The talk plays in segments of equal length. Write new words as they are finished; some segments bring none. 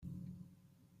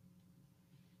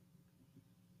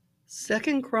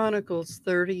2 Chronicles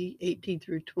 30:18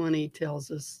 through 20 tells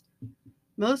us,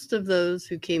 most of those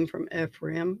who came from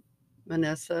Ephraim,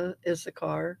 Manasseh,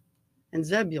 Issachar, and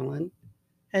Zebulun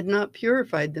had not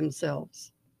purified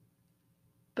themselves.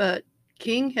 But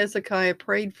King Hezekiah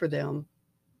prayed for them,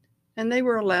 and they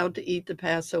were allowed to eat the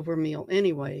Passover meal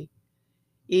anyway,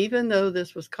 even though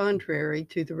this was contrary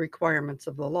to the requirements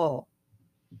of the law.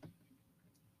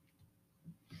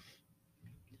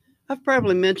 I've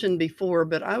probably mentioned before,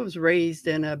 but I was raised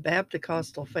in a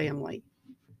Baptist family.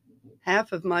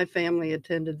 Half of my family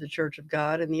attended the Church of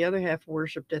God, and the other half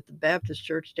worshiped at the Baptist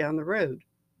church down the road.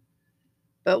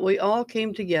 But we all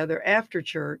came together after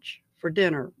church for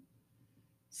dinner.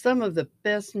 Some of the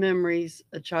best memories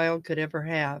a child could ever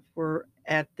have were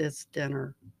at this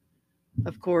dinner.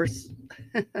 Of course,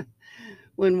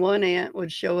 when one aunt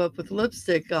would show up with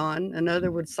lipstick on,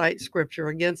 another would cite scripture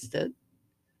against it.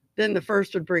 Then the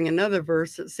first would bring another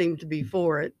verse that seemed to be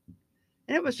for it.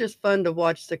 And it was just fun to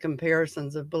watch the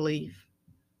comparisons of belief.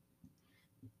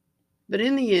 But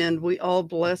in the end, we all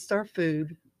blessed our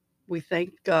food. We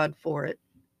thanked God for it.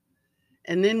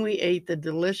 And then we ate the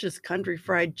delicious country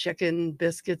fried chicken,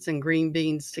 biscuits, and green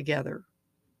beans together.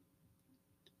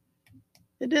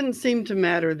 It didn't seem to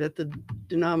matter that the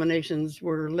denominations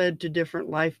were led to different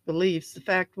life beliefs. The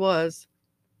fact was,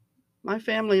 my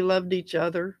family loved each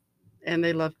other and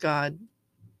they loved God.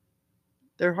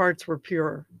 Their hearts were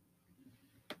pure.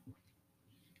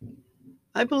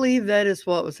 I believe that is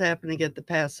what was happening at the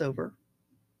Passover.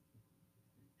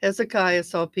 Hezekiah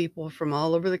saw people from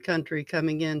all over the country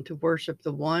coming in to worship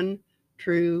the one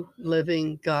true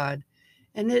living God.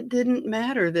 And it didn't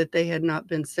matter that they had not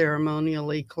been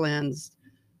ceremonially cleansed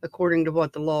according to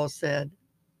what the law said.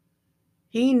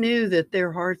 He knew that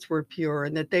their hearts were pure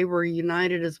and that they were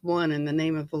united as one in the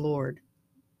name of the Lord.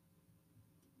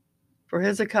 For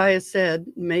Hezekiah said,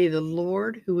 "May the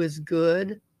Lord, who is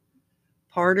good,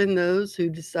 pardon those who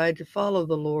decide to follow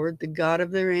the Lord, the God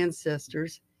of their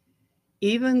ancestors,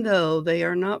 even though they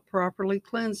are not properly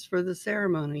cleansed for the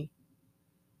ceremony."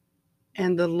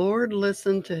 And the Lord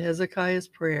listened to Hezekiah's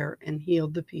prayer and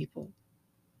healed the people.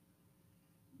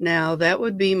 Now, that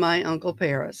would be my Uncle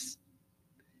Paris.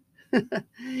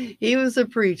 He was a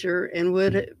preacher and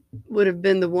would have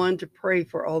been the one to pray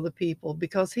for all the people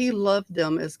because he loved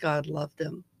them as God loved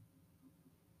them.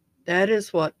 That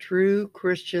is what true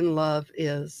Christian love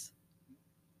is.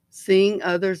 Seeing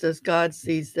others as God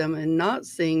sees them and not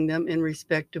seeing them in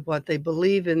respect of what they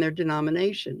believe in their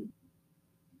denomination.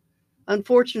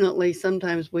 Unfortunately,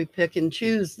 sometimes we pick and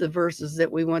choose the verses that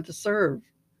we want to serve.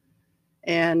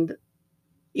 And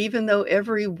even though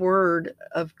every word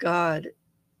of God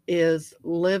is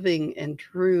living and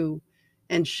true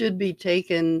and should be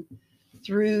taken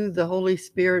through the Holy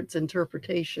Spirit's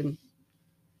interpretation,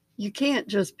 you can't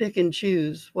just pick and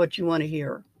choose what you want to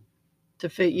hear to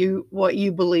fit you, what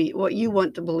you believe, what you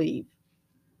want to believe.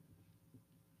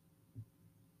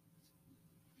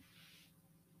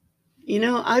 You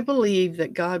know, I believe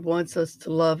that God wants us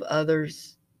to love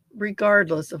others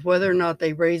regardless of whether or not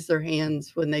they raise their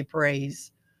hands when they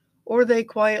praise, or they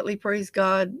quietly praise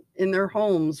God in their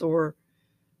homes, or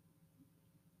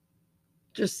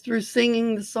just through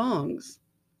singing the songs.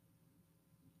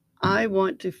 I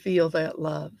want to feel that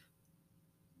love.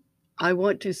 I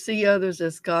want to see others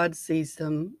as God sees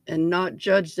them and not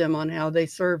judge them on how they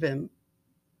serve Him.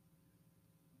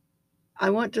 I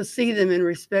want to see them in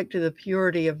respect to the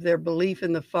purity of their belief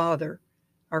in the Father,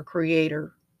 our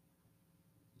Creator.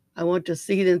 I want to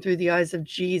see them through the eyes of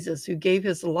Jesus, who gave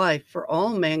His life for all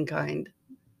mankind,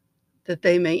 that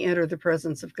they may enter the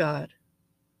presence of God.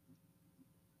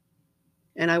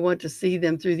 And I want to see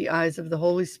them through the eyes of the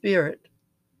Holy Spirit,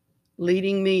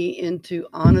 leading me into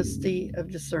honesty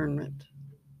of discernment.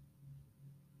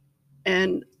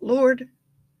 And Lord,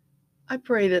 I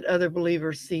pray that other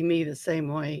believers see me the same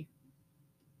way.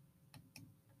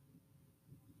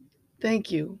 Thank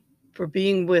you for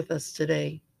being with us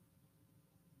today,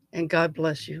 and God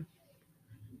bless you.